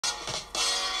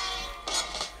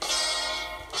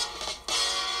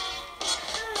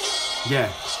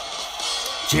Yeah,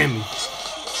 Jimmy,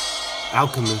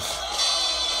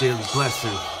 Alchemist, daily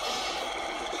blessing.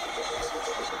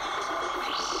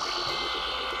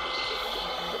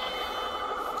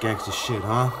 Gangsta shit,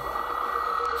 huh?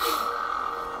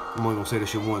 I'm only gonna say this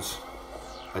shit once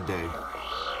a day.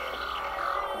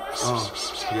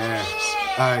 Yeah.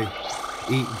 Ay,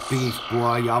 eat beef,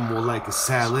 boy, y'all more like a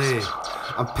salad.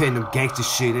 I'm penning them gangsta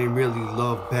shit, ain't really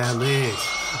love ballads.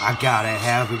 I gotta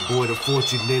have it, boy, the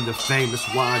fortune and the fame. That's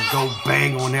why I go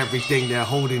bang on everything that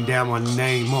holding down my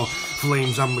name.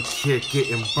 Flames, I'm a kid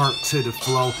getting burnt to the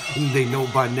flow. And they know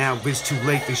by now it's too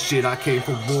late. This shit, I came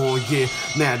for war, yeah.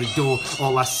 Matador,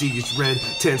 all I see is red.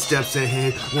 10 steps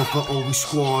ahead, one for only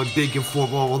squad, digging for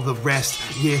all the rest.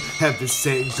 Yeah, heaven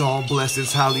sent, God bless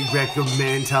us, highly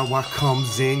recommend how I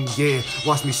comes in. Yeah,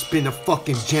 watch me spin a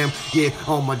fucking gem. Yeah,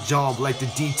 on my job like the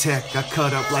D-Tech. I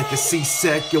cut up like a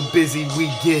C-Sec. Yo, busy we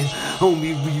get,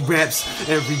 homie, we raps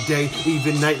every day,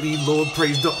 even nightly. Lord,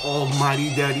 praise the Almighty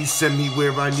that He sent me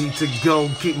where I need to go.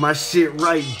 Keep my shit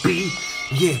right, B.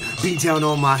 Yeah, beat down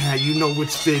on my hat, you know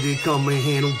it's fitted. Come and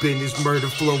handle business, murder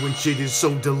flow and shit is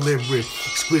so deliberate.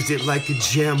 Exquisite like a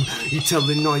gem. You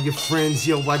telling all your friends,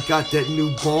 yo, I got that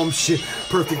new bomb shit.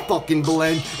 Perfect fucking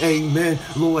blend, amen.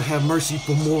 Lord have mercy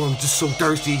for more, I'm just so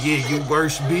thirsty. Yeah, you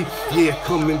worst beat. Yeah,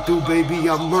 coming through, baby,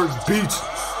 I murk beats.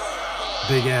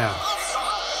 Big Al.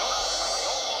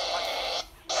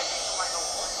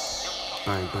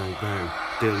 Bang, bang, bang.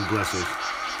 Daily blessings.